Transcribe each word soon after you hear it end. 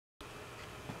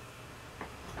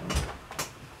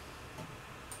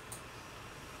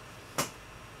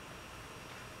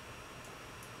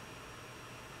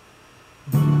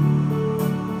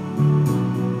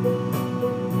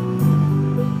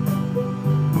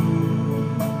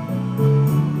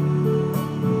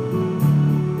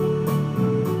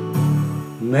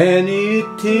Many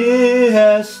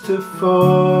tears to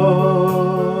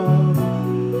fall,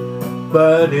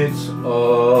 but it's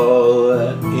all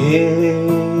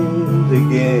in the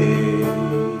game,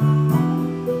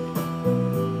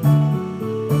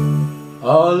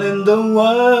 all in the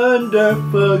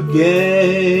wonderful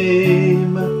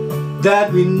game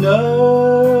that we know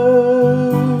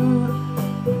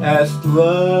as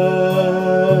love.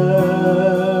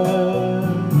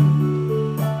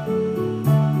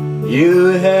 You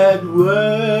had words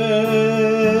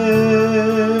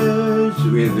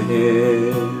with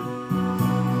him,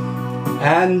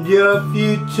 and your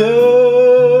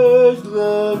future's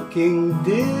looking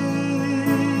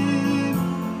dim,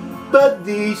 but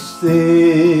these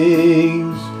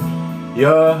things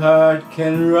your heart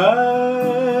can rise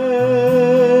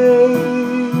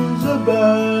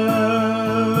above.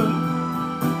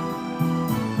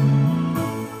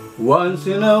 Once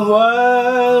in a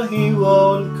while he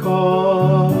won't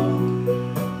call,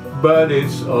 but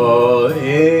it's all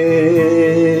in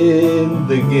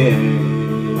the game.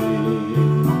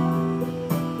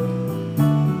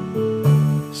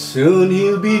 Soon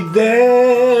he'll be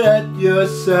there at your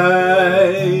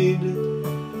side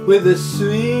with a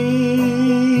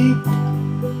sweet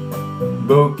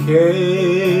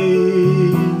bouquet,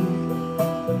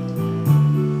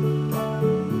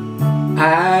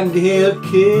 and he'll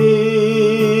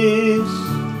kiss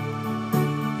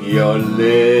your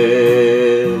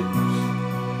lips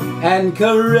and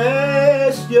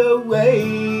caress your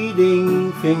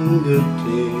waiting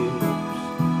fingertips,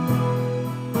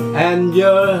 and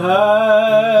your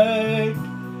heart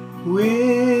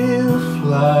will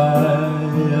fly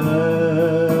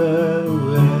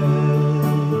away.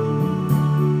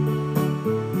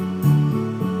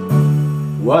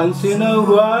 Once in a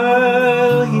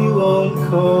while he won't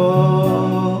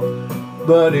call,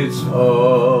 but it's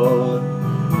all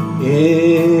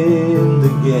in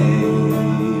the game.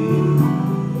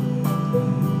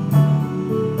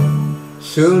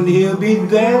 Soon he'll be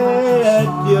there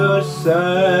at your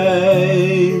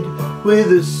side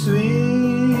with a sweet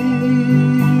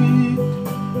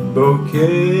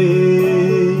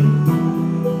bouquet,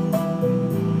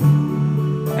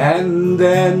 and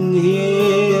then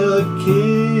he'll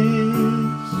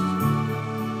kiss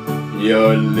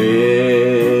your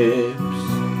lips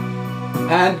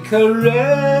and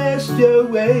caress your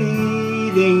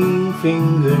waiting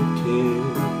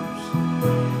fingertips,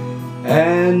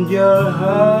 and your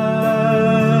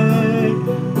heart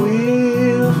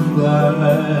will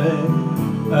fly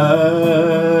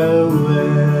away.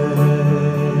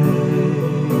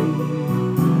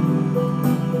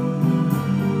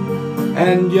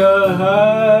 And your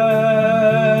heart